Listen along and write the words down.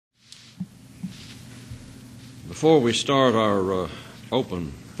Before we start our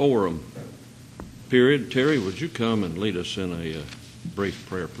open forum period, Terry, would you come and lead us in a brief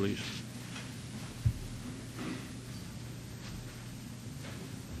prayer, please?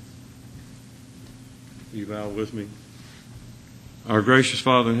 You bow with me. Our gracious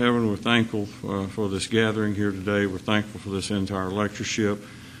Father in heaven, we're thankful for this gathering here today. We're thankful for this entire lectureship.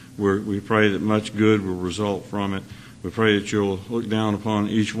 We pray that much good will result from it. We pray that you'll look down upon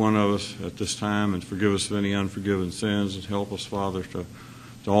each one of us at this time and forgive us of any unforgiven sins, and help us, Father, to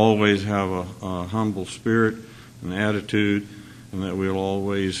always have a humble spirit and attitude, and that we'll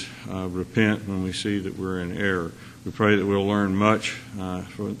always repent when we see that we're in error. We pray that we'll learn much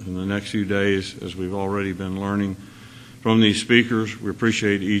in the next few days, as we've already been learning from these speakers. We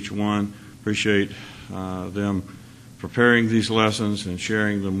appreciate each one, appreciate them preparing these lessons and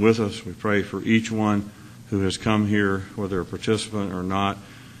sharing them with us. We pray for each one who has come here, whether a participant or not,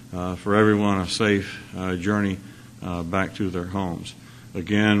 for everyone a safe journey back to their homes.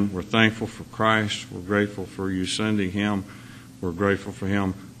 Again, we're thankful for Christ. We're grateful for you sending him. We're grateful for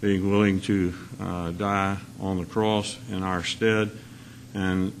him being willing to die on the cross in our stead.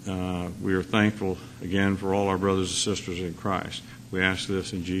 And we are thankful again for all our brothers and sisters in Christ. We ask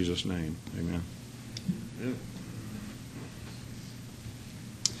this in Jesus' name. Amen. Yeah.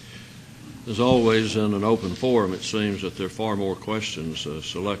 As always, in an open forum, it seems that there are far more questions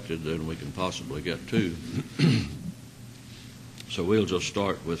selected than we can possibly get to. So we'll just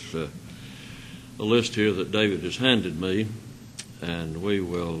start with a list here that David has handed me, and we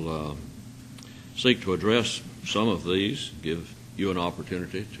will seek to address some of these, give you an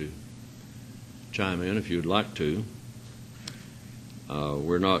opportunity to chime in if you'd like to.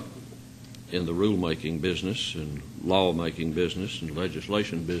 We're not in the rule-making business and law-making business and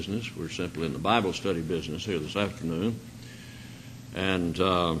legislation business. We're simply in the Bible study business here this afternoon. And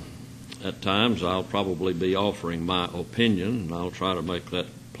at times I'll probably be offering my opinion, and I'll try to make that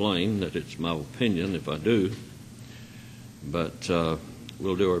plain that it's my opinion if I do. But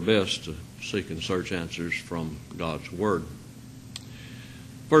we'll do our best to seek and search answers from God's Word.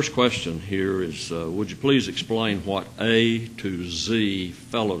 First question here is, would you please explain what A to Z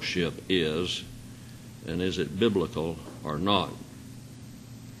fellowship is, and is it biblical or not?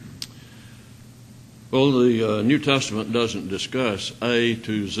 Well, the New Testament doesn't discuss A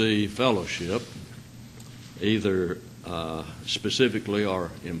to Z fellowship, either specifically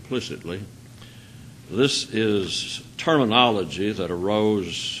or implicitly. This is terminology that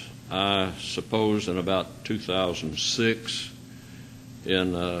arose, I suppose, in about 2006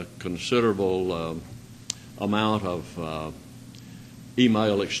 in a considerable amount of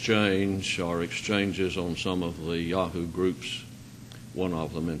email exchange or exchanges on some of the Yahoo groups, one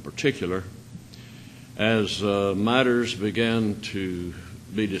of them in particular, as matters began to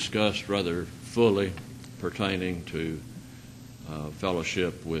be discussed rather fully pertaining to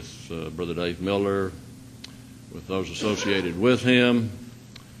fellowship with Brother Dave Miller, with those associated with him.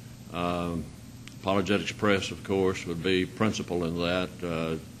 Apologetics Press, of course, would be principal in that.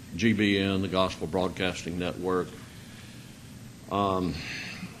 GBN, the Gospel Broadcasting Network, and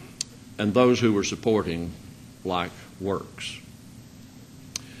those who were supporting like works.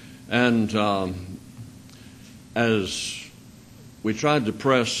 And as we tried to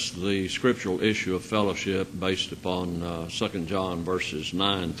press the scriptural issue of fellowship based upon 2 John verses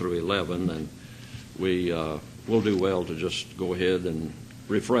 9 through 11, and we will do well to just go ahead and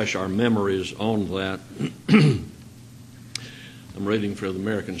refresh our memories on that. I'm reading from the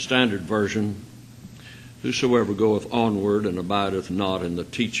American Standard Version. Whosoever goeth onward and abideth not in the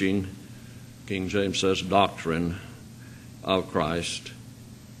teaching, King James says, doctrine of Christ,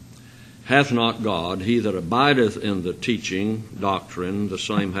 hath not God. He that abideth in the teaching, doctrine, the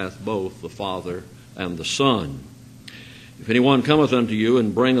same hath both the Father and the Son. If anyone cometh unto you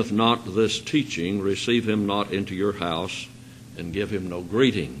and bringeth not this teaching, receive him not into your house, and give him no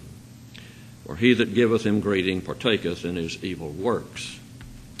greeting. For he that giveth him greeting partaketh in his evil works.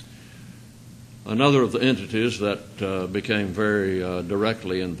 Another of the entities that became very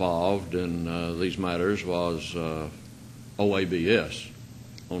directly involved in these matters was OABS,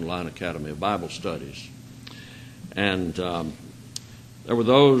 Online Academy of Bible Studies. And there were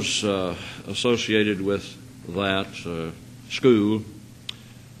those associated with that school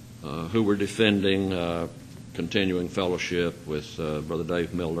who were defending continuing fellowship with Brother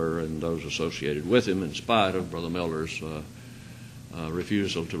Dave Miller and those associated with him, in spite of Brother Miller's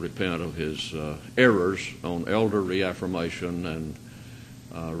refusal to repent of his errors on elder reaffirmation and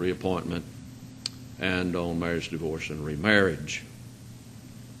reappointment, and on marriage, divorce, and remarriage.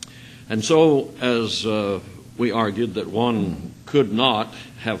 And so, as we argued that one could not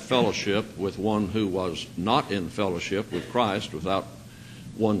have fellowship with one who was not in fellowship with Christ without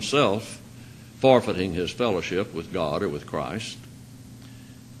oneself forfeiting his fellowship with God or with Christ.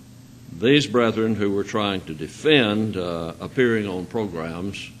 These brethren who were trying to defend appearing on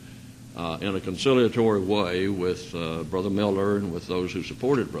programs in a conciliatory way with Brother Miller and with those who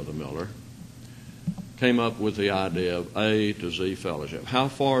supported Brother Miller came up with the idea of A to Z fellowship. How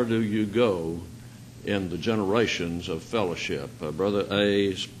far do you go in the generations of fellowship? Brother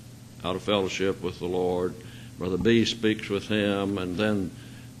A's out of fellowship with the Lord. Brother B speaks with him, and then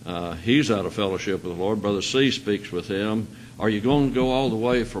he's out of fellowship with the Lord. Brother C speaks with him. Are you going to go all the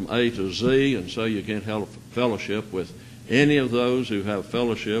way from A to Z and say you can't have fellowship with any of those who have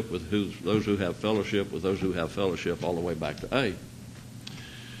fellowship with those who have fellowship with those who have fellowship all the way back to A?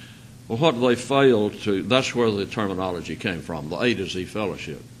 Well, what they failed to, that's where the terminology came from, the A to Z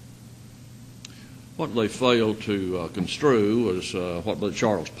fellowship. What they failed to construe was what Brother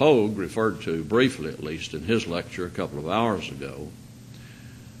Charles Pogue referred to briefly, at least, in his lecture a couple of hours ago,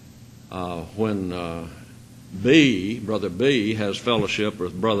 when Brother B has fellowship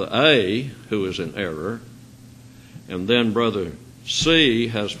with Brother A, who is in error, and then Brother C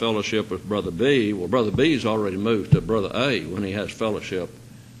has fellowship with Brother B. Well, Brother B's already moved to Brother A when he has fellowship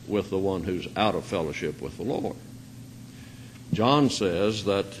with the one who's out of fellowship with the Lord. John says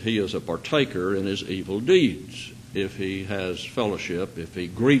that he is a partaker in his evil deeds if he has fellowship, if he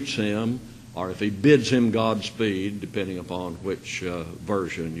greets him, or if he bids him Godspeed, depending upon which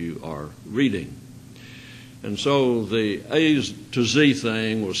version you are reading. And so the A to Z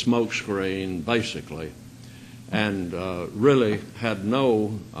thing was smokescreen, basically, and really had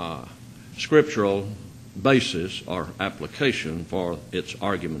no scriptural basis or application for its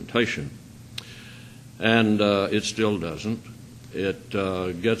argumentation. And it still doesn't. It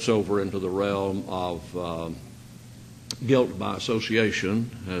gets over into the realm of guilt by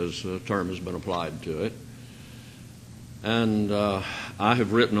association, as a term has been applied to it. And I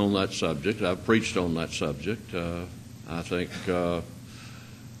have written on that subject. I've preached on that subject. I think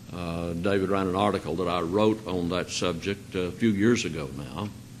David ran an article that I wrote on that subject a few years ago now.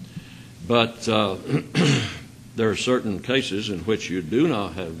 But there are certain cases in which you do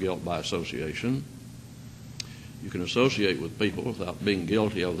not have guilt by association. You can associate with people without being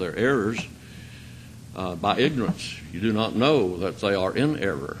guilty of their errors by ignorance. You do not know that they are in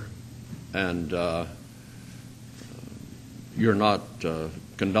error. And you're not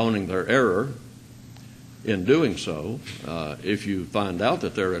condoning their error in doing so. If you find out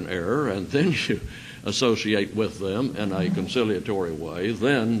that they're in error and then you associate with them in a conciliatory way,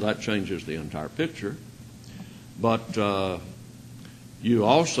 then that changes the entire picture. But you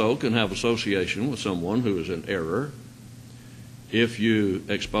also can have association with someone who is in error if you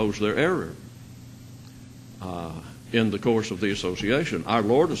expose their error in the course of the association. Our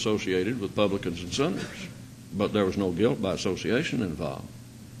Lord associated with publicans and sinners, but there was no guilt by association involved.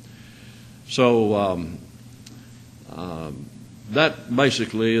 So that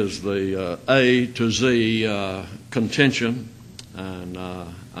basically is the A to Z contention, and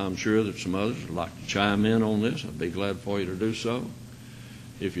I'm sure that some others would like to chime in on this. I'd be glad for you to do so.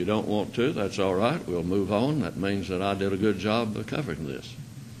 If you don't want to, that's all right. We'll move on. That means that I did a good job of covering this.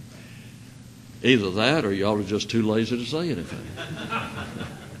 Either that or y'all are just too lazy to say anything.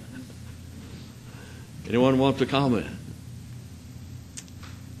 Anyone want to comment?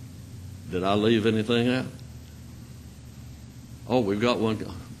 Did I leave anything out? Oh, we've got one.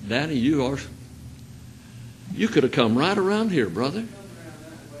 Danny, you could have come right around here, brother.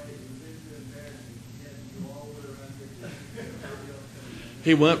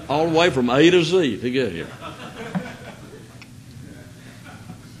 He went all the way from A to Z to get here.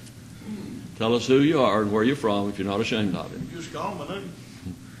 Tell us who you are and where you're from if you're not ashamed of it. Just call my name.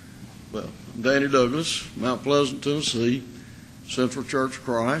 Well, Danny Douglas, Mount Pleasant, Tennessee, Central Church of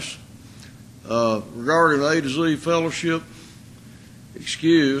Christ. Regarding A to Z fellowship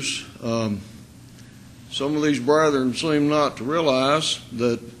excuse, some of these brethren seem not to realize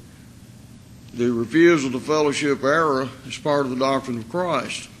that the refusal to fellowship error is part of the doctrine of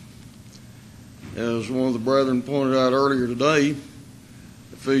Christ. As one of the brethren pointed out earlier today,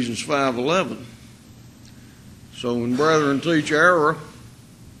 Ephesians 5:11. So when brethren teach error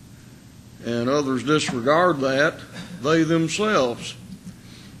and others disregard that, they themselves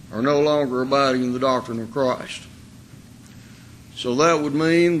are no longer abiding in the doctrine of Christ. So that would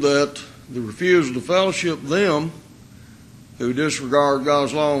mean that the refusal to fellowship them who disregard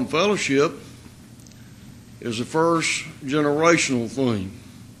God's law and fellowship is a first generational thing.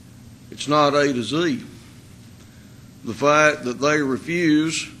 It's not A to Z. The fact that they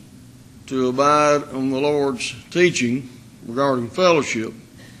refuse to abide on the Lord's teaching regarding fellowship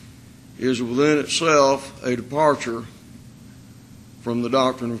is within itself a departure from the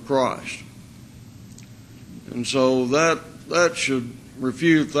doctrine of Christ. And so that should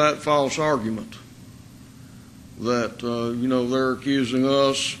refute that false argument that, they're accusing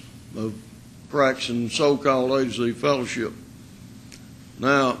us of practicing so-called A to Z fellowship.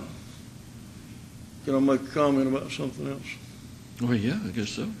 Now, can I make a comment about something else? Well, yeah, I guess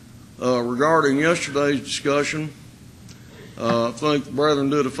so. Regarding yesterday's discussion, I think the brethren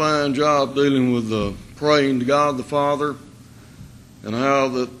did a fine job dealing with praying to God the Father and how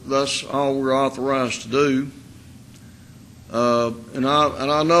that's all we're authorized to do. And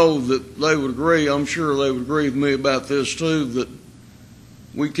I know that they would agree, I'm sure they would agree with me about this too, that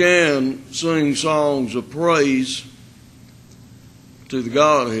we can sing songs of praise to the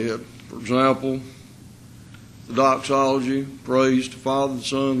Godhead. For example, the doxology, praise to Father, the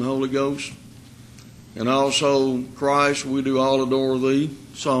Son, the Holy Ghost. And also, Christ, we do all adore thee,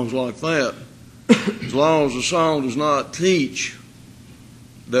 songs like that. As long as the song does not teach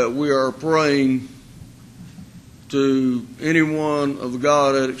that we are praying to any one of the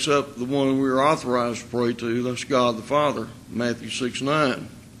Godhead except the one we are authorized to pray to, that's God the Father, Matthew 6:9.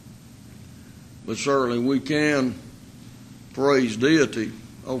 But certainly we can praise deity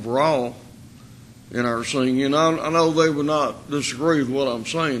overall in our singing. And I know they would not disagree with what I'm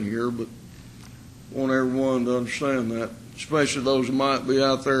saying here, but I want everyone to understand that, especially those who might be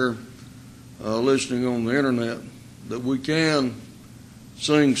out there listening on the internet, that we can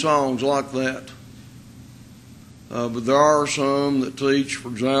sing songs like that. But there are some that teach, for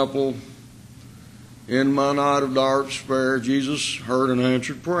example, in my night of dark despair, Jesus heard and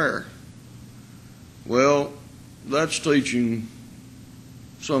answered prayer. Well, that's teaching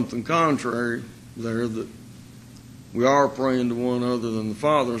something contrary there, that we are praying to one other than the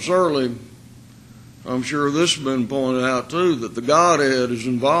Father. Certainly, I'm sure this has been pointed out too, that the Godhead is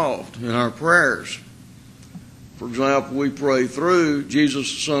involved in our prayers. For example, we pray through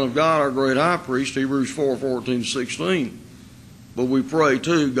Jesus, the Son of God, our great high priest, Hebrews 4:14-16. But we pray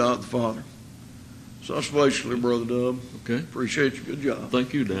to God the Father. So that's basically, Brother Dub. Okay. Appreciate you. Good job.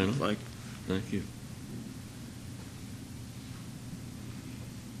 Thank you, Daniel. Thank you. Thank you.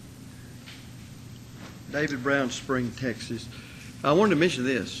 David Brown, Spring, Texas. I wanted to mention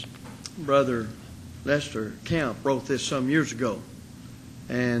this. Brother Lester Camp wrote this some years ago,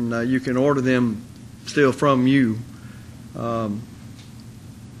 and you can order them still from you.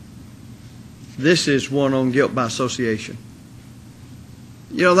 This is one on guilt by association.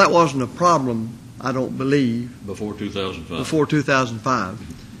 You know, that wasn't a problem, I don't believe. Before 2005. Before 2005.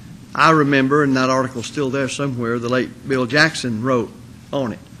 I remember, and that article's still there somewhere, the late Bill Jackson wrote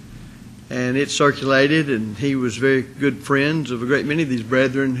on it. And it circulated, and he was very good friends of a great many of these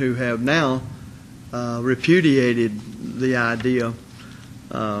brethren who have now repudiated the idea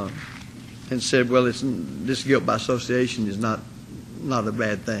and said, well, this guilt by association is not a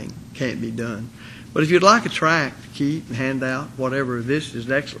bad thing, can't be done. But if you'd like a tract to keep and hand out, whatever, this is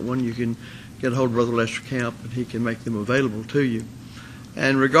an excellent one. You can get a hold of Brother Lester Camp, and he can make them available to you.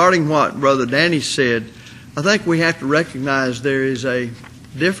 And regarding what Brother Danny said, I think we have to recognize there is a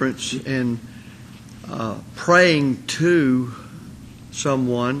difference in praying to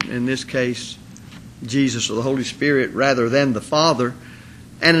someone, in this case Jesus or the Holy Spirit rather than the Father,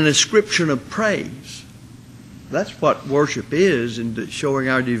 and an ascription of praise. That's what worship is, and showing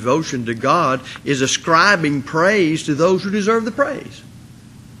our devotion to God is ascribing praise to those who deserve the praise.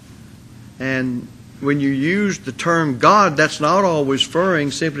 And when you use the term God, that's not always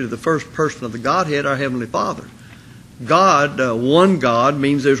referring simply to the first person of the Godhead, our Heavenly Father. God, one God,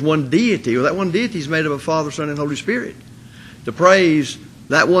 means there's one deity. Well, that one deity is made up of Father, Son, and Holy Spirit. To praise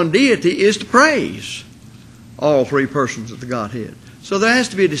that one deity is to praise all three persons of the Godhead. So there has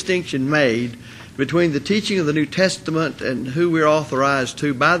to be a distinction made between the teaching of the New Testament and who we're authorized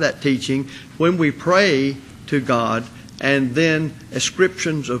to by that teaching when we pray to God, and then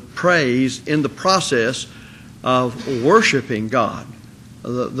ascriptions of praise in the process of worshiping God.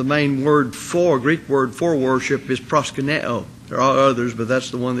 The main word for, Greek word for worship is proskuneo. There are others, but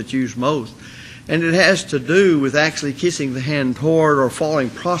that's the one that's used most. And it has to do with actually kissing the hand toward or falling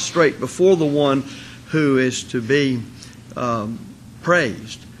prostrate before the one who is to be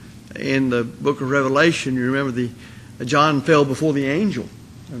praised. In the book of Revelation, you remember John fell before the angel,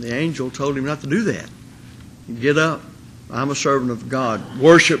 and the angel told him not to do that. Get up. I'm a servant of God.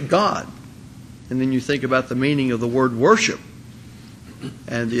 Worship God. And then you think about the meaning of the word worship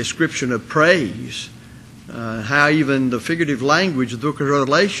and the ascription of praise, how even the figurative language of the book of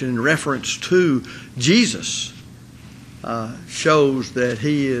Revelation in reference to Jesus shows that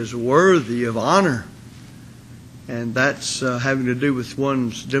he is worthy of honor. And that's having to do with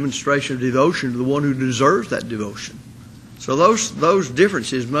one's demonstration of devotion to the one who deserves that devotion. So those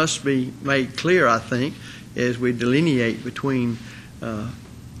differences must be made clear, I think, as we delineate between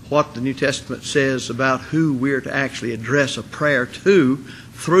what the New Testament says about who we're to actually address a prayer to,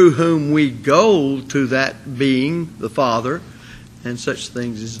 through whom we go to that being, the Father, and such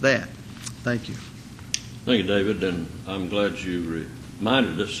things as that. Thank you. Thank you, David, and I'm glad you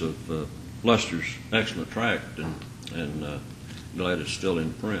reminded us of Lester's excellent tract, and glad it's still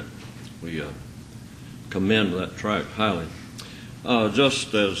in print. We commend that tract highly.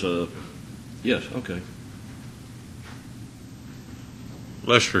 Just as a yes, okay.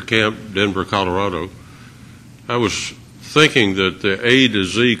 Lester Camp, Denver, Colorado. I was thinking that the A to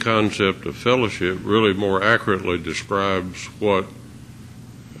Z concept of fellowship really more accurately describes what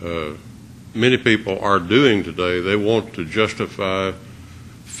many people are doing today. They want to justify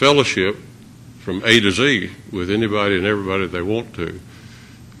fellowship from A to Z with anybody and everybody they want to.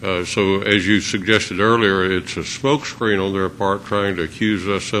 So as you suggested earlier, it's a smokescreen on their part trying to accuse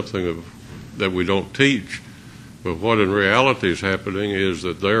us something that we don't teach. But what in reality is happening is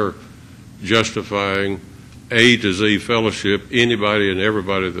that they're justifying A to Z fellowship, anybody and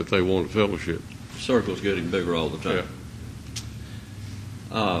everybody that they want to fellowship. The circle's getting bigger all the time.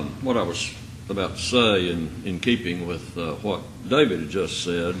 Yeah. What I was about to say, in keeping with what David had just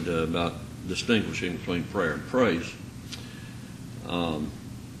said about distinguishing between prayer and praise,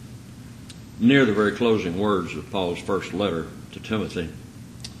 near the very closing words of Paul's first letter to Timothy,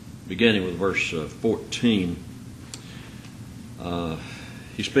 beginning with verse 14,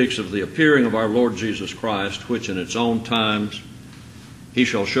 he speaks of the appearing of our Lord Jesus Christ, which in its own times he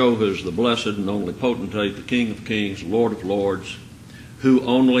shall show who is the blessed and only potentate, the King of kings, Lord of lords, who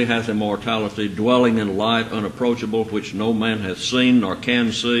only hath immortality, dwelling in light unapproachable, which no man hath seen nor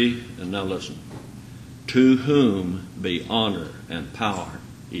can see. And now listen. To whom be honor and power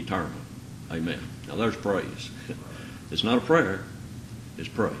eternal. Amen. Now there's praise. It's not a prayer, it's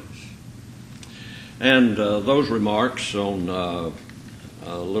praise. And those remarks on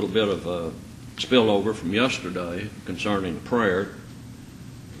a little bit of a spillover from yesterday concerning prayer,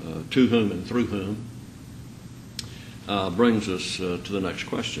 to whom and through whom, brings us to the next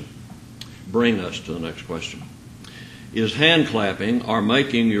question. Bring us to the next question. Is hand clapping or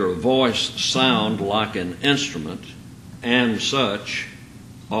making your voice sound like an instrument and such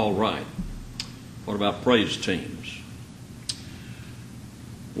all right? What about praise teams?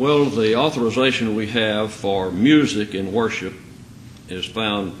 Well, the authorization we have for music in worship is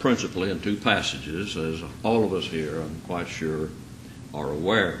found principally in two passages, as all of us here, I'm quite sure, are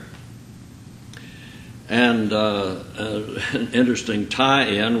aware. And an interesting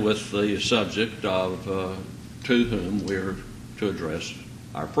tie-in with the subject of to whom we're to address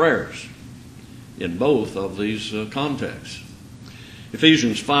our prayers in both of these contexts.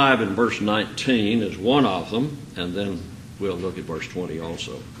 Ephesians 5 and verse 19 is one of them, and then we'll look at verse 20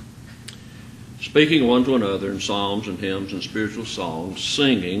 also. Speaking one to another in psalms and hymns and spiritual songs,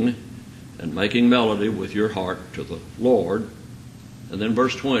 singing and making melody with your heart to the Lord. And then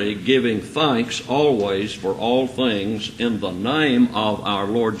verse 20, giving thanks always for all things in the name of our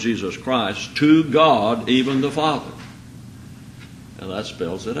Lord Jesus Christ to God, even the Father. And that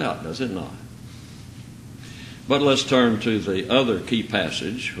spells it out, does it not? But let's turn to the other key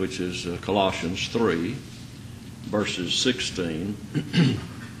passage, which is Colossians 3, verses 16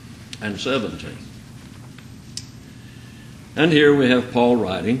 and 17. And here we have Paul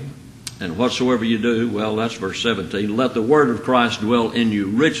writing, and whatsoever you do, well, that's verse 17, let the word of Christ dwell in you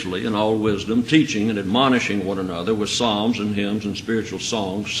richly in all wisdom, teaching and admonishing one another with psalms and hymns and spiritual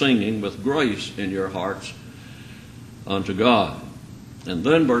songs, singing with grace in your hearts unto God. And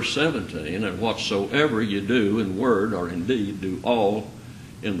then verse 17, and whatsoever you do in word or in deed, do all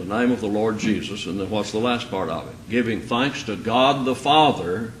in the name of the Lord Jesus. And then what's the last part of it? Giving thanks to God the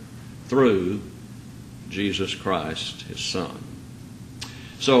Father through Jesus Christ, His Son.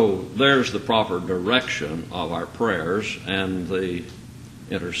 So there's the proper direction of our prayers and the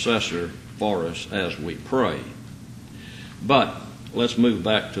intercessor for us as we pray. But let's move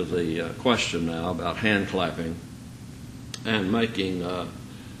back to the question now about hand clapping and making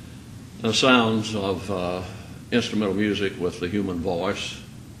sounds of instrumental music with the human voice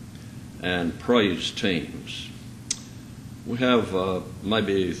and praise teams. We have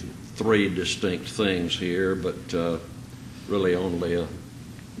maybe three distinct things here, but really only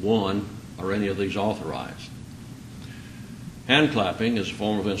one are any of these authorized. Hand clapping is a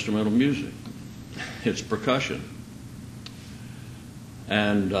form of instrumental music. It's percussion.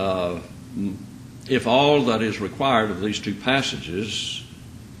 And if all that is required of these two passages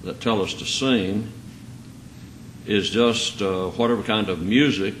that tell us to sing is just whatever kind of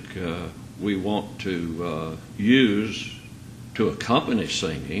music we want to use to accompany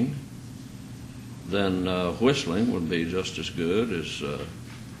singing, then whistling would be just as good as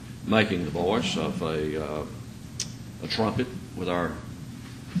making the voice of a trumpet with our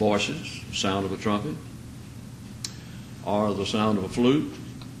voices, the sound of a trumpet, or the sound of a flute,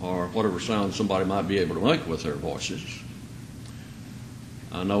 or whatever sound somebody might be able to make with their voices.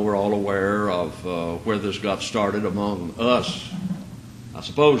 I know we're all aware of where this got started among us. I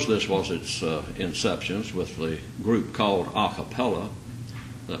suppose this was its inceptions with the group called A Cappella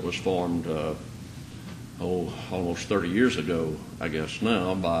that was formed almost 30 years ago, I guess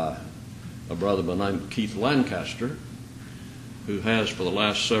now, by a brother by the name of Keith Lancaster, who has for the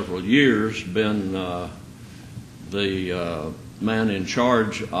last several years been the man in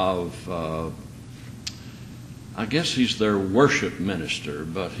charge of, I guess he's their worship minister,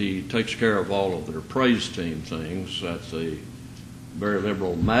 but he takes care of all of their praise team things at the very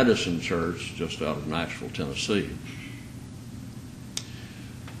liberal Madison Church just out of Nashville, Tennessee.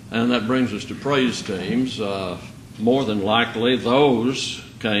 And that brings us to praise teams. More than likely, those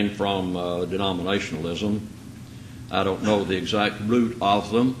came from denominationalism. I don't know the exact root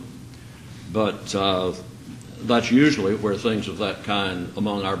of them, but that's usually where things of that kind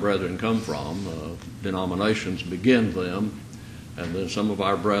among our brethren come from. Denominations begin them, and then some of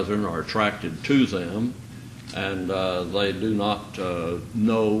our brethren are attracted to them, and they do not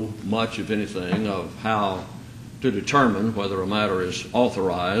know much, if anything, of how to determine whether a matter is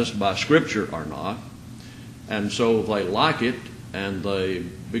authorized by Scripture or not. And so they like it, and they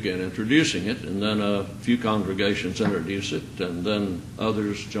begin introducing it, and then a few congregations introduce it, and then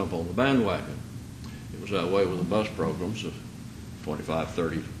others jump on the bandwagon. It was that way with the bus programs of 25,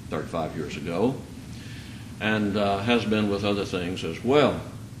 30, 35 years ago, and has been with other things as well.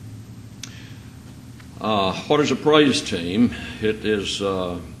 What is a praise team? It is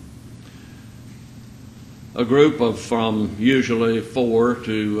a group of from usually 4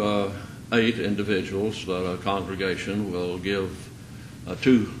 to 8 individuals that a congregation will give,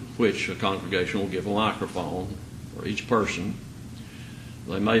 to which a congregation will give a microphone for each person.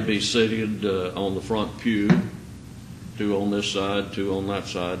 They may be seated on the front pew, 2 on this side, 2 on that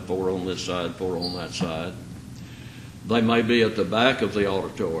side, 4 on this side, 4 on that side. They may be at the back of the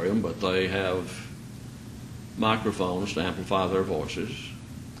auditorium, but they have microphones to amplify their voices.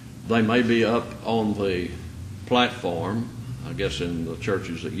 They may be up on the platform. I guess in the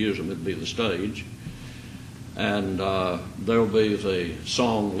churches that use them, it'd be the stage. And there'll be the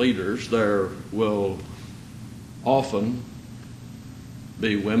song leaders. There will often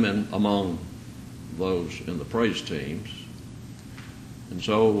be women among those in the praise teams. And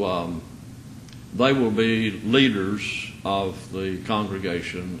so they will be leaders of the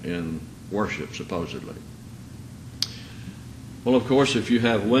congregation in worship, supposedly. Well, of course, if you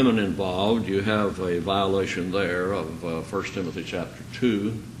have women involved, you have a violation there of 1 Timothy chapter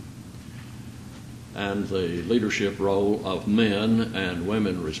 2 and the leadership role of men and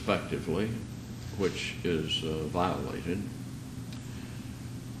women respectively, which is violated.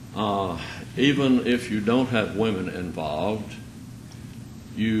 Even if you don't have women involved,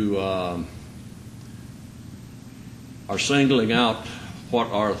 you are singling out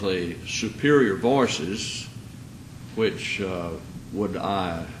what are the superior voices, which would,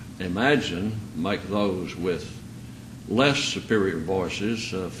 I imagine, make those with less superior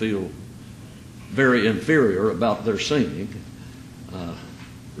voices feel very inferior about their singing.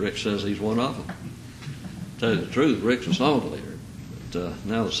 Rick says he's one of them. To tell you the truth, Rick's a song leader, but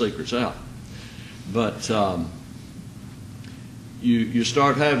now the secret's out. But you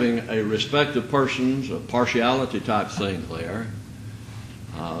start having a respect of persons, a partiality type thing there.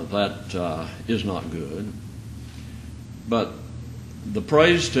 That is not good. But the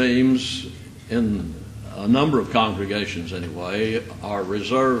praise teams in a number of congregations anyway are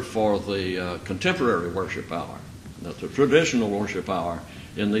reserved for the contemporary worship hour. Now, the traditional worship hour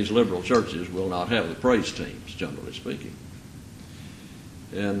in these liberal churches will not have the praise teams, generally speaking.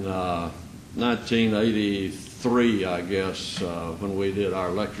 In 1983, I guess, when we did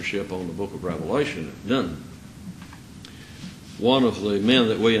our lectureship on the book of Revelation at Denton, one of the men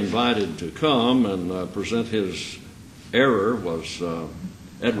that we invited to come and present his error was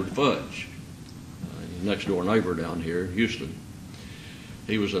Edward Fudge, next door neighbor down here in Houston.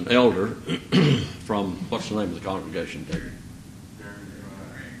 He was an elder from, what's the name of the congregation, David?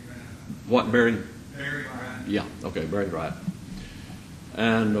 What, Bering? Bering Wright. Yeah, okay, Bering Wright.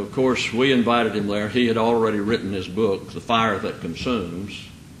 And of course, we invited him there. He had already written his book, The Fire That Consumes,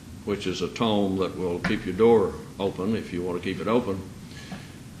 which is a tome that will keep your door open if you want to keep it open,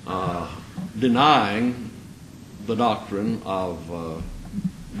 denying the doctrine of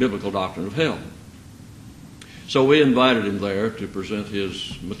biblical doctrine of hell. So we invited him there to present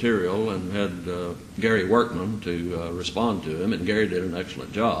his material and had Gary Workman to respond to him, and Gary did an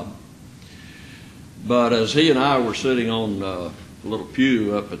excellent job. But as he and I were sitting on a little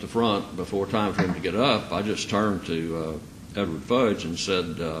pew up at the front before time for him to get up, I just turned to Edward Fudge and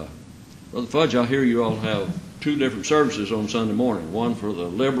said, Brother Fudge, I hear you all have two different services on Sunday morning, one for the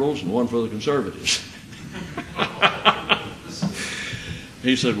liberals and one for the conservatives.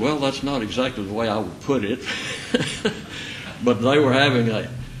 He said, well, that's not exactly the way I would put it. But they were having a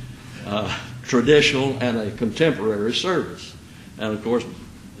traditional and a contemporary service. And of course,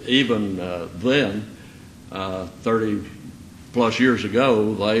 even then, 30 plus years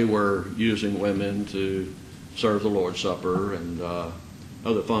ago, they were using women to serve the Lord's Supper and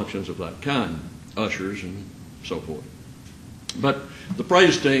other functions of that kind, ushers and so forth. But the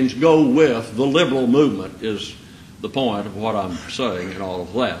praise teams go with the liberal movement is the point of what I'm saying and all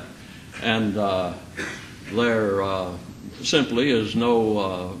of that. And there simply is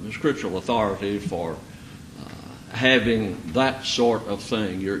no scriptural authority for having that sort of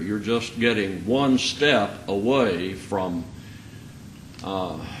thing. You're just getting one step away from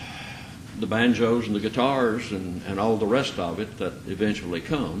the banjos and the guitars and all the rest of it that eventually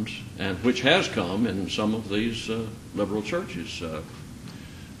comes, and which has come in some of these liberal churches.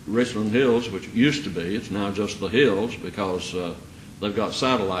 Richland Hills, which used to be, it's now just the Hills because they've got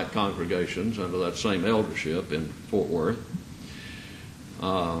satellite congregations under that same eldership in Fort Worth.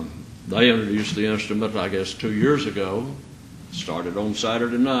 They introduced the instrument, I guess, 2 years ago. Started on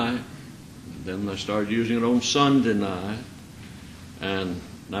Saturday night. Then they started using it on Sunday night. And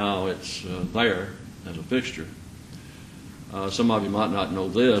now it's there as a fixture. Some of you might not know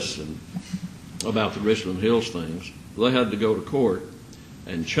this about the Richland Hills things. They had to go to court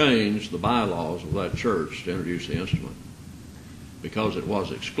and change the bylaws of that church to introduce the instrument because it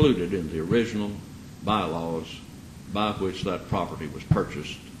was excluded in the original bylaws by which that property was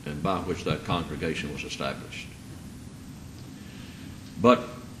purchased and by which that congregation was established. But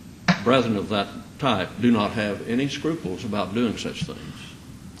brethren of that type do not have any scruples about doing such things.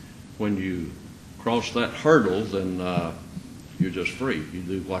 When you cross that hurdle, then you're just free. You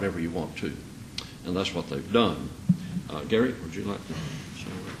do whatever you want to. And that's what they've done. Gary, would you like to say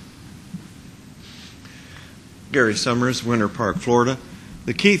that? Gary Summers, Winter Park, Florida.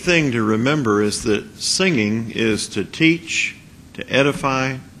 The key thing to remember is that singing is to teach, to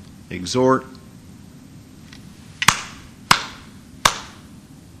edify, exhort.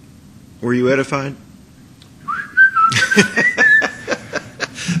 Were you edified?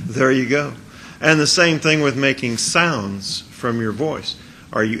 There you go. And the same thing with making sounds from your voice.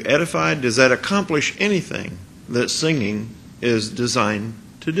 Are you edified? Does that accomplish anything that singing is designed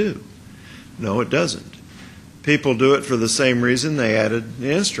to do? No, it doesn't. People do it for the same reason they added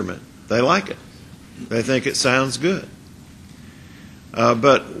the instrument. They like it. They think it sounds good.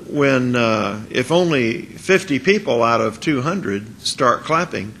 But when if only 50 people out of 200 start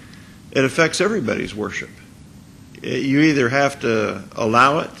clapping, it affects everybody's worship. You either have to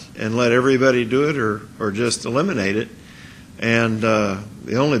allow it and let everybody do it or just eliminate it. And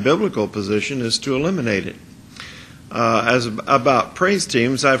the only biblical position is to eliminate it. About praise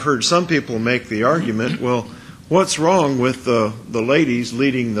teams, I've heard some people make the argument, well, what's wrong with the ladies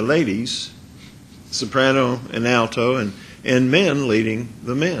leading the ladies, soprano and alto, and men leading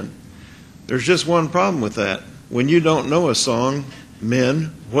the men? There's just one problem with that. When you don't know a song,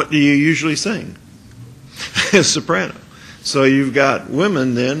 men, what do you usually sing? Soprano. So you've got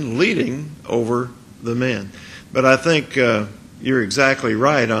women then leading over the men. But I think you're exactly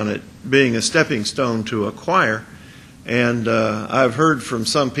right on it being a stepping stone to a choir. And I've heard from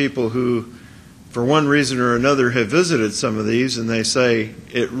some people who, for one reason or another, have visited some of these, and they say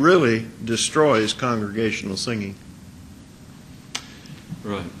it really destroys congregational singing.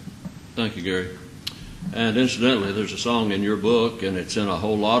 Right. Thank you, Gary. And incidentally, there's a song in your book, and it's in a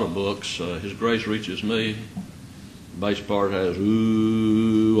whole lot of books. His Grace Reaches Me. The bass part has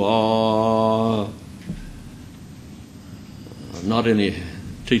ooh, ah. Not any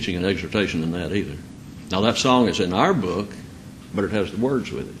teaching and exhortation in that either. Now, that song is in our book, but it has the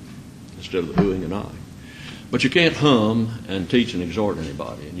words with it instead of the oohing and ahhing. But you can't hum and teach and exhort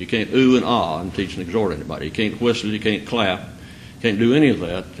anybody, and you can't ooh and ah and teach and exhort anybody. You can't whistle, you can't clap, you can't do any of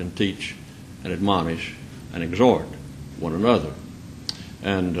that and teach and admonish and exhort one another.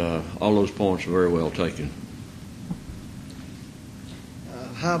 And all those points are very well taken.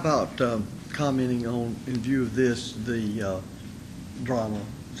 How about commenting on, in view of this, the drama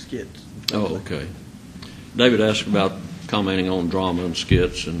skits. Oh, okay. David asked about commenting on drama and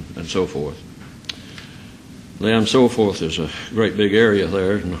skits and so forth. And so forth is a great big area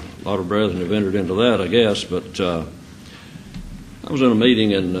there, and a lot of brethren have entered into that, I guess. But I was in a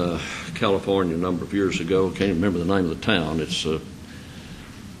meeting in California a number of years ago. Can't remember the name of the town. It's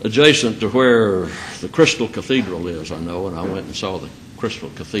adjacent to where the Crystal Cathedral is, I know, and I went and saw the Crystal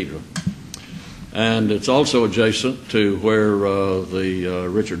Cathedral. And it's also adjacent to where the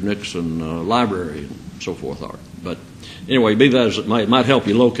Richard Nixon Library and so forth are. But anyway, be that as it may, it might help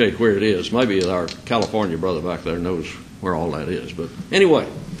you locate where it is. Maybe our California brother back there knows where all that is. But anyway,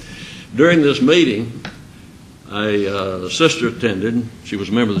 during this meeting, a sister attended. She was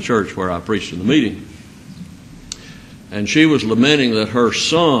a member of the church where I preached in the meeting. And she was lamenting that her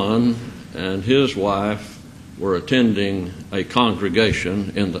son and his wife were attending a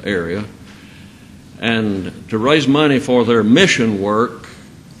congregation in the area. And to raise money for their mission work,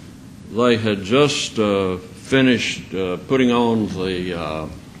 they had just finished putting on the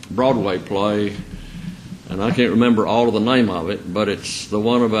Broadway play, and I can't remember all of the name of it, but it's the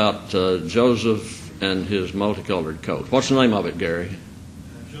one about Joseph and his multicolored coat. What's the name of it, Gary?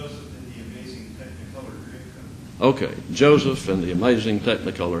 Joseph and the Amazing Technicolor Dreamcoat. Okay, Joseph and the Amazing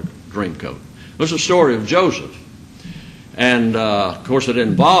Technicolor Dreamcoat. It's a story of Joseph. And, of course, it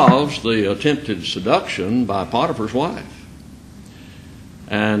involves the attempted seduction by Potiphar's wife.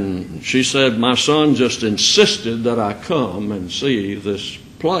 And she said, my son just insisted that I come and see this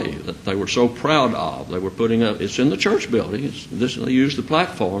play that they were so proud of. They were putting up, it's in the church building. They used the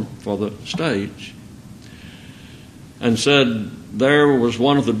platform for the stage. And said there was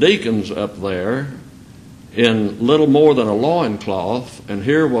one of the deacons up there in little more than a loincloth, and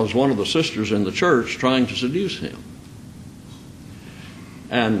here was one of the sisters in the church trying to seduce him.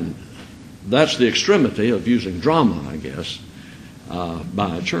 And that's the extremity of using drama, I guess,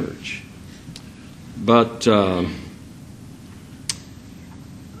 by a church. But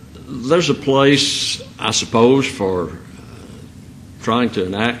there's a place, I suppose, for trying to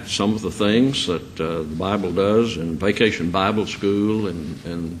enact some of the things that the Bible does in Vacation Bible School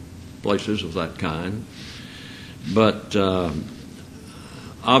and places of that kind. But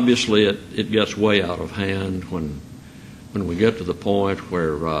obviously it gets way out of hand when we get to the point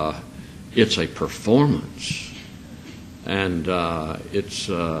where it's a performance and it's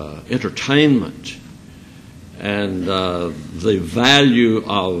entertainment, and the value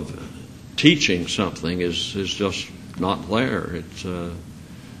of teaching something is just not there.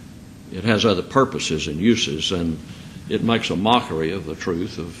 It has other purposes and uses, and it makes a mockery of the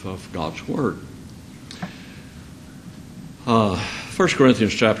truth of God's Word. 1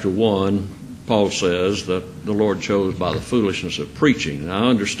 Corinthians chapter 1, Paul says that the Lord chose by the foolishness of preaching. Now, I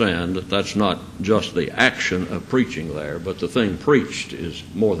understand that that's not just the action of preaching there, but the thing preached is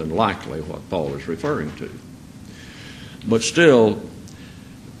more than likely what Paul is referring to. But still,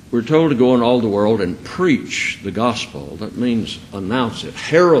 we're told to go in all the world and preach the gospel. That means announce it,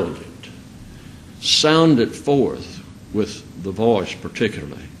 herald it, sound it forth with the voice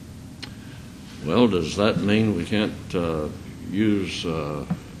particularly. Well, does that mean we can't use a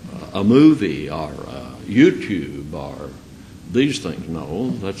movie or YouTube or these things? No,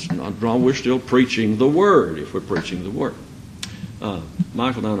 that's not wrong. We're still preaching the Word if we're preaching the Word.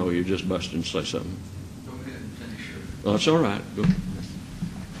 Michael, I know you're just busting to say something. Go ahead and finish your... Oh, that's all right. Go.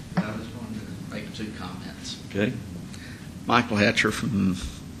 I just wanted to make 2 comments. Okay. Michael Hatcher from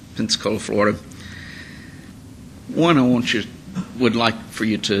Pensacola, Florida. One, I would like for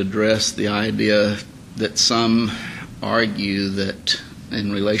you to address the idea that some argue that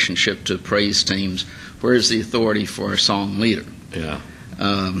in relationship to praise teams, where is the authority for a song leader? Yeah.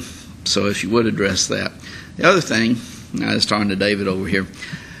 So if you would address that. The other thing, I was talking to David over here,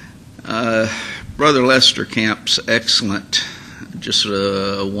 Brother Lester Camp's excellent, just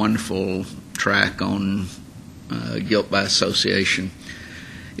a wonderful track on guilt by association.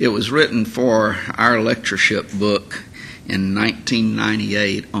 It was written for our lectureship book in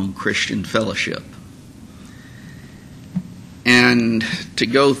 1998 on Christian fellowship. And to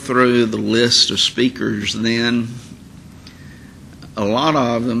go through the list of speakers then, a lot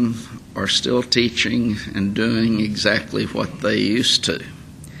of them are still teaching and doing exactly what they used to.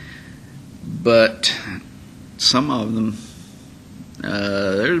 But some of them,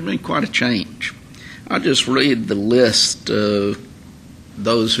 there's been quite a change. I'll just read the list of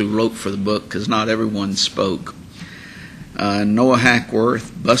those who wrote for the book, because not everyone spoke. Noah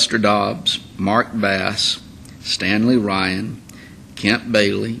Hackworth, Buster Dobbs, Mark Bass, Stanley Ryan, Kent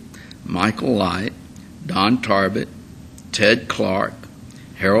Bailey, Michael Light, Don Tarbett, Ted Clark,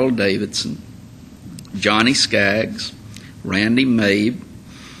 Harold Davidson, Johnny Skaggs, Randy Mabe,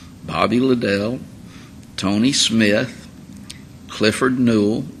 Bobby Liddell, Tony Smith, Clifford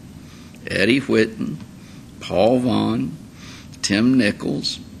Newell, Eddie Whitten, Paul Vaughn, Tim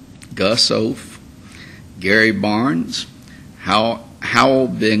Nichols, Gus Oaf, Gary Barnes, Howell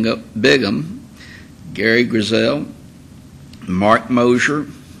Bigham, Gary Grizel, Mark Mosier,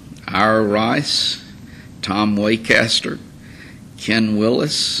 Ira Rice, Tom Waycaster, Ken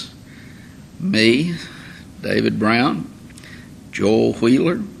Willis, me, David Brown, Joel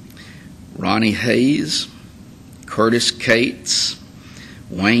Wheeler, Ronnie Hayes, Curtis Cates,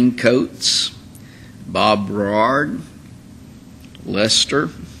 Wayne Coates, Bob Berard, Lester,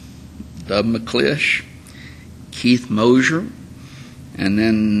 Dub McClish, Keith Mosier, and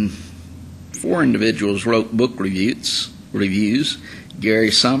then 4 individuals wrote book reviews,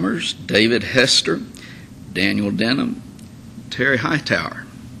 Gary Summers, David Hester, Daniel Denham, Terry Hightower.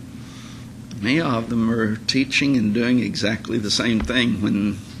 Many of them are teaching and doing exactly the same thing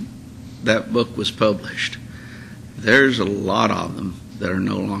when that book was published. There's a lot of them that are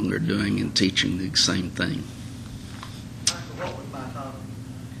no longer doing and teaching the same thing. What was my topic?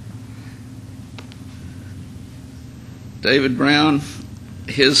 David Brown,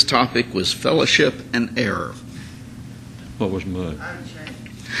 his topic was fellowship and error. What was mine? I'm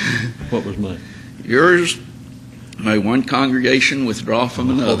changed. What was mine? Yours, may one congregation withdraw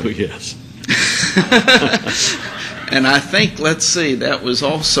from another. Oh, yes. And I think, let's see, that was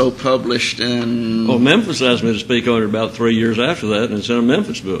also published in... Well, Memphis asked me to speak on it about 3 years after that, and it's in a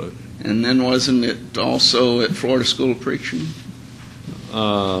Memphis book. And then wasn't it also at Florida School of Preaching?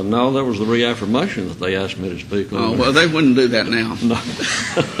 No, that was the reaffirmation that they asked me to speak on. Oh, well, they wouldn't do that now. No.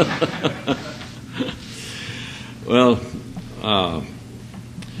 Well,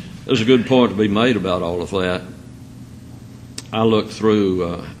 there's a good point to be made about all of that. I look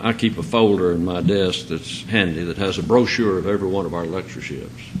through, I keep a folder in my desk that's handy that has a brochure of every one of our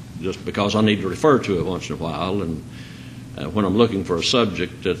lectureships, just because I need to refer to it once in a while. And when I'm looking for a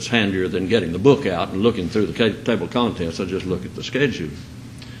subject that's handier than getting the book out and looking through the table of contents, I just look at the schedule.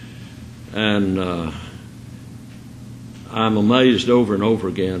 And I'm amazed over and over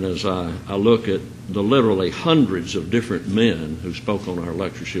again as I look at the literally hundreds of different men who spoke on our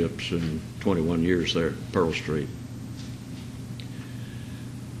lectureships in 21 years there at Pearl Street.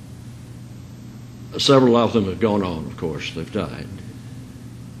 Several of them have gone on, of course. They've died.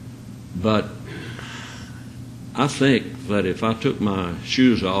 But I think that if I took my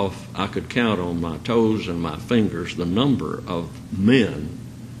shoes off, I could count on my toes and my fingers the number of men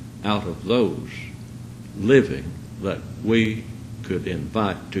out of those living that we could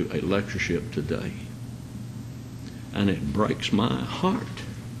invite to a lectureship today. And it breaks my heart.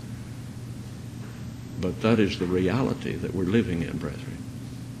 But that is the reality that we're living in, brethren.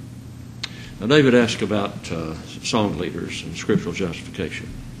 Now, David asked about song leaders and scriptural justification.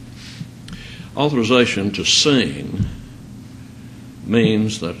 Authorization to sing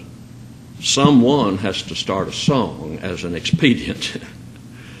means that someone has to start a song as an expedient.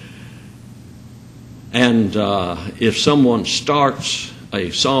 And if someone starts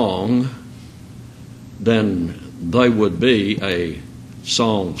a song, then they would be a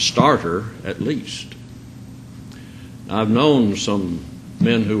song starter at least. I've known some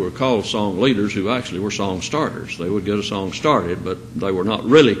men who were called song leaders who actually were song starters. They would get a song started, but they were not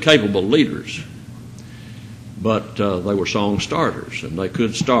really capable leaders. But they were song starters, and they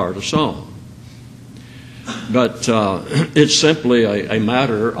could start a song. But it's simply a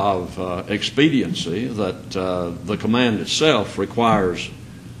matter of expediency that the command itself requires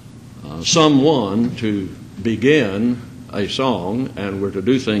someone to begin a song, and we're to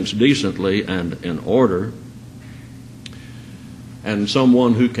do things decently and in order, and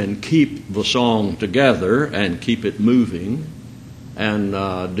someone who can keep the song together and keep it moving and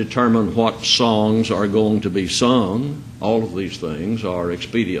determine what songs are going to be sung. All of these things are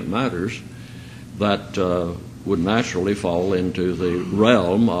expedient matters that would naturally fall into the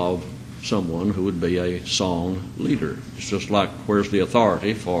realm of someone who would be a song leader. It's just like, where's the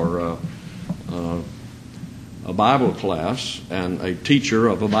authority for a Bible class and a teacher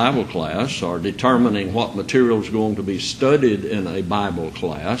of a Bible class are determining what material is going to be studied in a Bible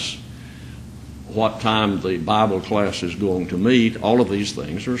class, what time the Bible class is going to meet. All of these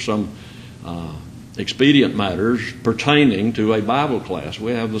things are some expedient matters pertaining to a Bible class.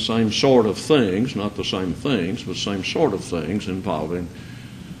 We have the same sort of things, not the same things, but same sort of things involving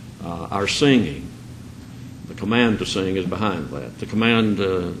our singing. The command to sing is behind that. The command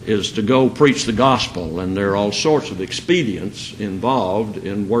is to go preach the gospel, and there are all sorts of expedients involved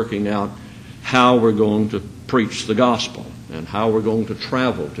in working out how we're going to preach the gospel and how we're going to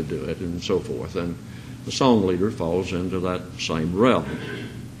travel to do it and so forth. And the song leader falls into that same realm.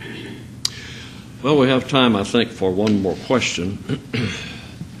 Well, we have time, I think, for one more question.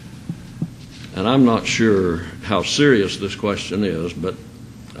 And I'm not sure how serious this question is, but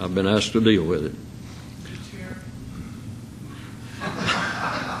I've been asked to deal with it.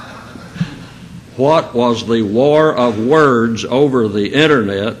 What was the war of words over the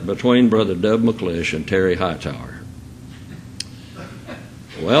internet between Brother Dub McClish and Terry Hightower?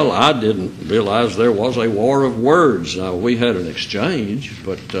 Well, I didn't realize there was a war of words. Now, we had an exchange,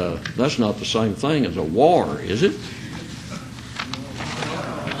 but that's not the same thing as a war, is it?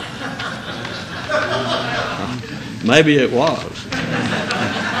 Maybe it was.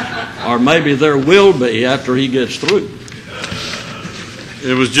 Or maybe there will be after he gets through.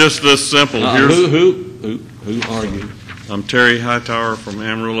 It was just this simple. Who are you? I'm Terry Hightower from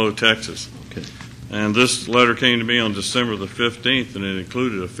Amarillo, Texas. Okay. And this letter came to me on December the 15th, and it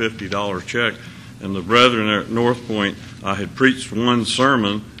included a $50 check. And the brethren at North Point, I had preached one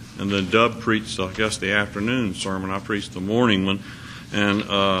sermon, and then Dub preached, I guess, the afternoon sermon. I preached the morning one. And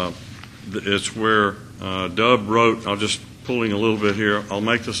it's where Dub wrote, I'm just pulling a little bit here. I'll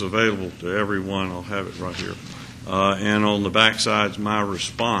make this available to everyone. I'll have it right here. And on the backside's my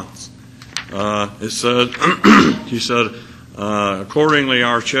response. It said, he said, accordingly,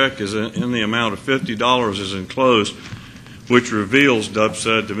 our check is in the amount of $50 is enclosed, which reveals, Dub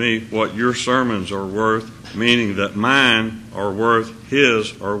said to me, what your sermons are worth, meaning that mine are worth,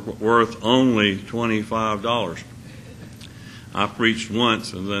 his are worth only $25. I preached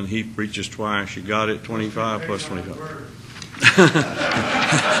once, and then he preaches twice. You got it? 25 plus 25.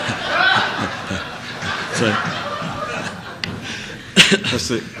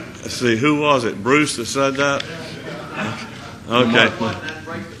 Let's see, who was it? Bruce that said that? Okay.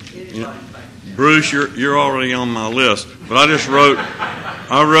 Yeah. Bruce, you're already on my list. But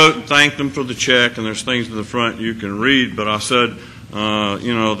I wrote and thanked him for the check, and there's things in the front you can read, but I said,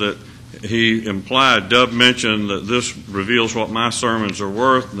 that he implied, Dub mentioned that this reveals what my sermons are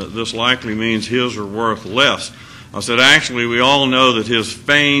worth, and that this likely means his are worth less. I said, actually, we all know that his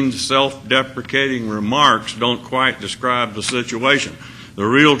feigned, self-deprecating remarks don't quite describe the situation. The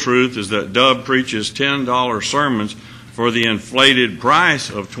real truth is that Dub preaches $10 sermons for the inflated price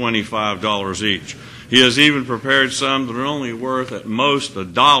of $25 each. He has even prepared some that are only worth at most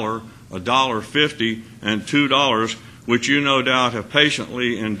 $1, $1.50, and $2, which you no doubt have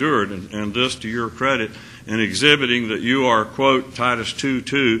patiently endured, and this to your credit, in exhibiting that you are, quote, Titus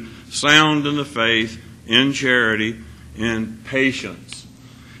 2:2, sound in the faith, in charity, in patience.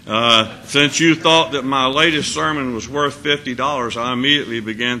 Since you thought that my latest sermon was worth $50, I immediately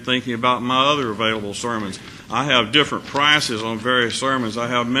began thinking about my other available sermons. I have different prices on various sermons. I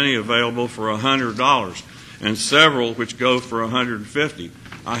have many available for $100 and several which go for $150.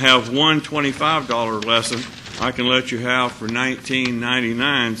 I have one $25 lesson I can let you have for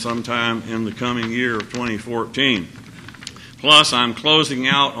 $19.99 sometime in the coming year of 2014. Plus, I'm closing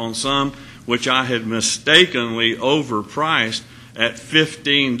out on some which I had mistakenly overpriced at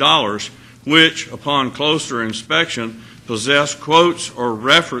 $15, which, upon closer inspection, possess quotes or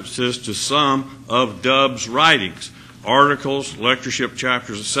references to some of Dub's writings, articles, lectureship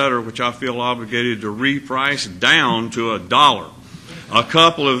chapters, etc., which I feel obligated to reprice down to $1. A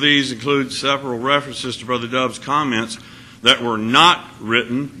couple of these include several references to Brother Dub's comments that were not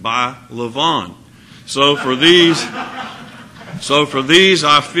written by Levon. So for these,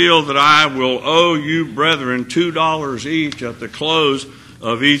 I feel that I will owe you, brethren, $2 each at the close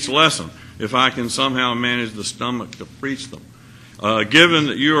of each lesson, if I can somehow manage the stomach to preach them. Given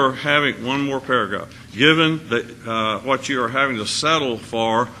that you are having, one more paragraph, given that what you are having to settle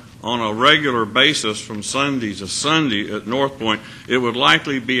for on a regular basis from Sunday to Sunday at North Point, it would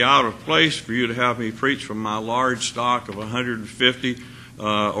likely be out of place for you to have me preach from my large stock of $150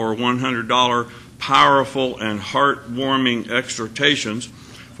 or $100 powerful and heartwarming exhortations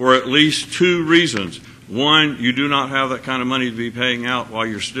for at least two reasons. One, you do not have that kind of money to be paying out while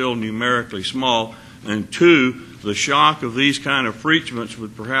you're still numerically small. And two, the shock of these kind of preachments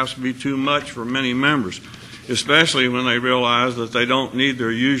would perhaps be too much for many members, especially when they realize that they don't need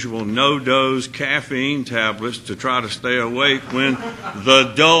their usual no-dose caffeine tablets to try to stay awake when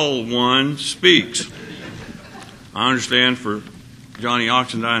the dull one speaks. I understand for Johnny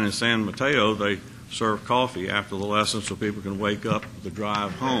Oxendine and San Mateo, they serve coffee after the lesson so people can wake up the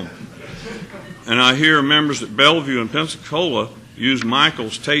drive home. And I hear members at Bellevue and Pensacola use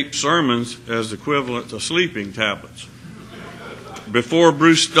Michael's taped sermons as equivalent to sleeping tablets. Before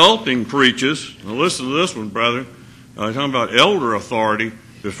Bruce Stulting preaches, now listen to this one, brother, talking about elder authority.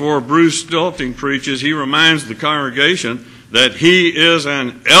 Before Bruce Stulting preaches, he reminds the congregation that he is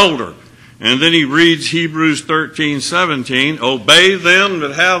an elder. And then he reads Hebrews 13:17, obey them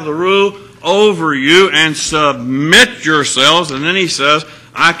that have the rule, over you and submit yourselves. And then he says,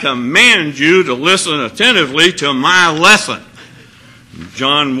 I command you to listen attentively to my lesson.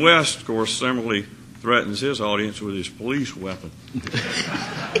 John West, of course, similarly threatens his audience with his police weapon.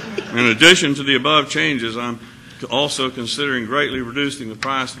 In addition to the above changes, I'm also considering greatly reducing the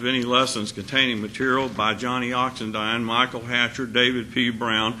price of any lessons containing material by Johnny Oxendine, Michael Hatcher, David P.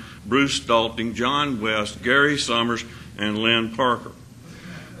 Brown, Bruce Dalting, John West, Gary Summers, and Lynn Parker.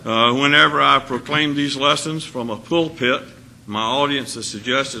 Whenever I proclaim these lessons from a pulpit, my audience has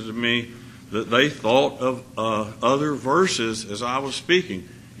suggested to me that they thought of other verses as I was speaking.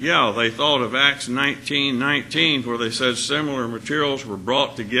 Yeah, they thought of Acts 19:19, where they said similar materials were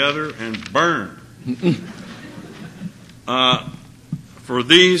brought together and burned. For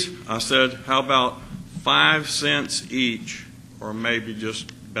these, I said, how about 5 cents each, or maybe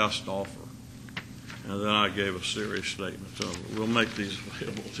just best offer? And then I gave a serious statement. So we'll make these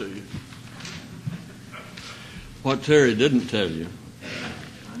available to you. What Terry didn't tell you,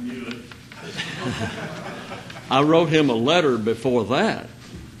 I knew it. I wrote him a letter before that,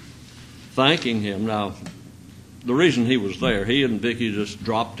 thanking him. Now, the reason he was there, he and Vicki just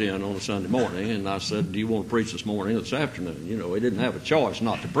dropped in on a Sunday morning, and I said, do you want to preach this morning or this afternoon? You know, he didn't have a choice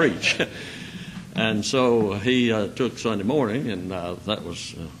not to preach. And so he took Sunday morning, and that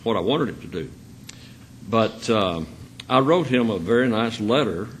was what I wanted him to do. But I wrote him a very nice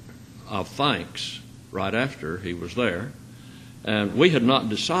letter of thanks right after he was there. And we had not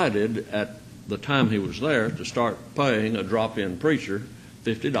decided at the time he was there to start paying a drop-in preacher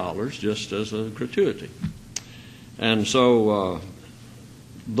 $50 just as a gratuity. And so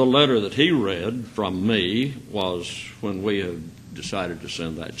the letter that he read from me was when we had decided to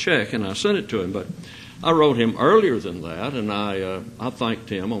send that check, and I sent it to him. But I wrote him earlier than that, and I thanked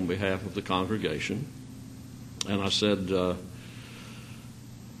him on behalf of the congregation. And I said,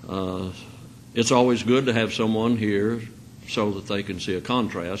 it's always good to have someone here so that they can see a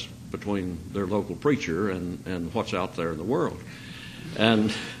contrast between their local preacher and what's out there in the world.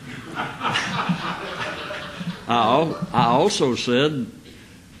 And I also said,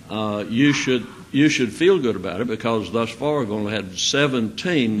 you should feel good about it, because thus far we've only had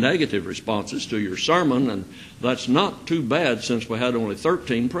 17 negative responses to your sermon, and that's not too bad since we had only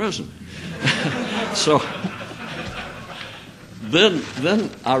 13 present. So then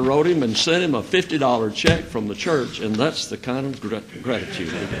I wrote him and sent him a $50 check from the church, and that's the kind of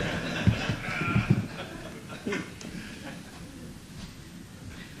gratitude we get.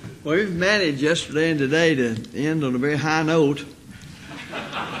 Well, we've managed yesterday and today to end on a very high note.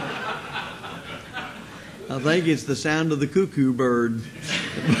 I think it's the sound of the cuckoo bird.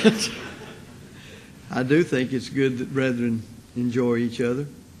 But I do think it's good that brethren enjoy each other.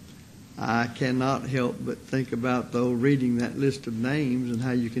 I cannot help but think about, though, reading that list of names and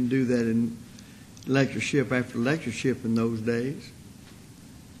how you can do that in lectureship after lectureship in those days.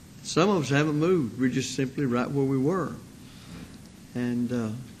 Some of us haven't moved. We're just simply right where we were.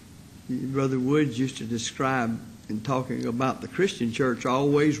 And Brother Woods used to describe, in talking about the Christian church,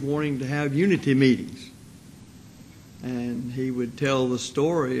 always wanting to have unity meetings. And he would tell the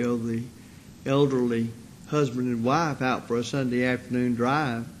story of the elderly husband and wife out for a Sunday afternoon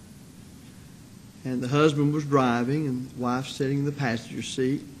drive. And the husband was driving and the wife sitting in the passenger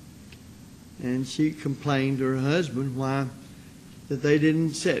seat. And she complained to her husband why that they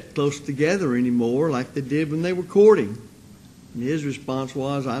didn't sit close together anymore like they did when they were courting. And his response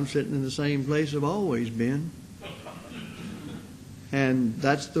was, I'm sitting in the same place I've always been. And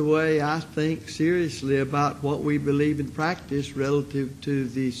that's the way I think seriously about what we believe in practice relative to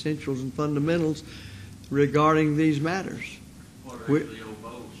the essentials and fundamentals regarding these matters. What did the old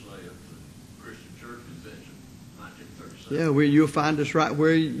Bowles say at the Christian Church Convention, 1937? Yeah, you'll find us right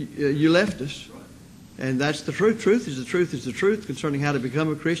where you left us. Right. And that's the truth. Truth is the truth is the truth concerning how to become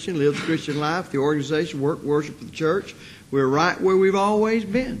a Christian, live the Christian life, the organization, work, worship of the church. We're right where we've always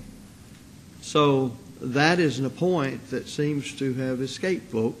been. So that isn't a point that seems to have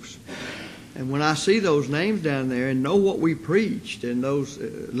escaped folks. And when I see those names down there and know what we preached in those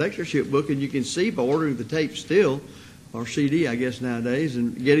lectureship book, and you can see by ordering the tape still, or CD, I guess nowadays,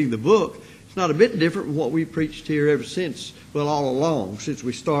 and getting the book, it's not a bit different from what we preached here ever since, well, all along, since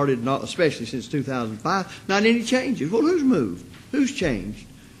we started, not especially since 2005. Not any changes. Well, who's moved? Who's changed?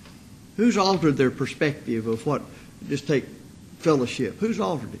 Who's altered their perspective of what, just take fellowship? Who's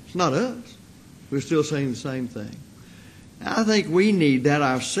altered it? It's not us. We're still saying the same thing. I think we need that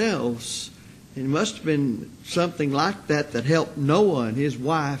ourselves. It must have been something like that that helped Noah and his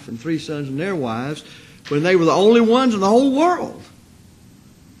wife and 3 sons and their wives when they were the only ones in the whole world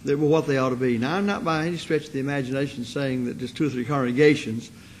that were what they ought to be. Now, I'm not by any stretch of the imagination saying that just 2 or 3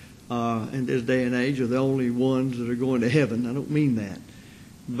 congregations in this day and age are the only ones that are going to heaven. I don't mean that.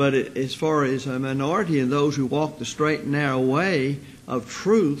 But as far as a minority and those who walk the straight and narrow way of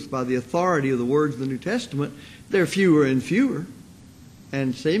truth by the authority of the words of the New Testament, they're fewer and fewer.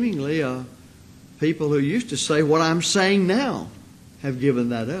 And seemingly people who used to say what I'm saying now have given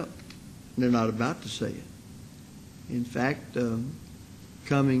that up. They're not about to say it. In fact,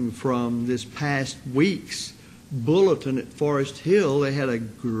 coming from this past week's bulletin at Forest Hill, they had a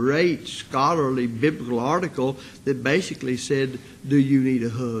great scholarly biblical article that basically said, do you need a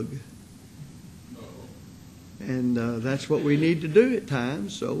hug? And that's what we need to do at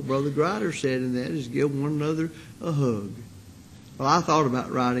times. So Brother Grider said in that is give one another a hug. Well, I thought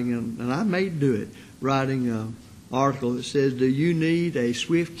about writing, and I may do it, writing an article that says, do you need a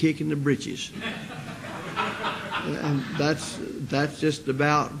swift kick in the britches? And that's just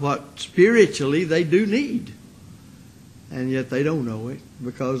about what spiritually they do need. And yet they don't know it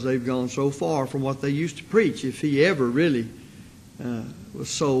because they've gone so far from what they used to preach, if he ever really was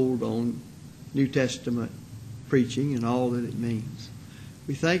sold on New Testament preaching and all that it means.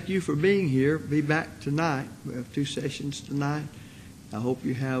 We thank you for being here. Be back tonight. We have 2 sessions tonight. I hope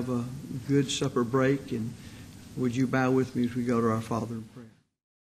you have a good supper break, and would you bow with me as we go to our Father in prayer?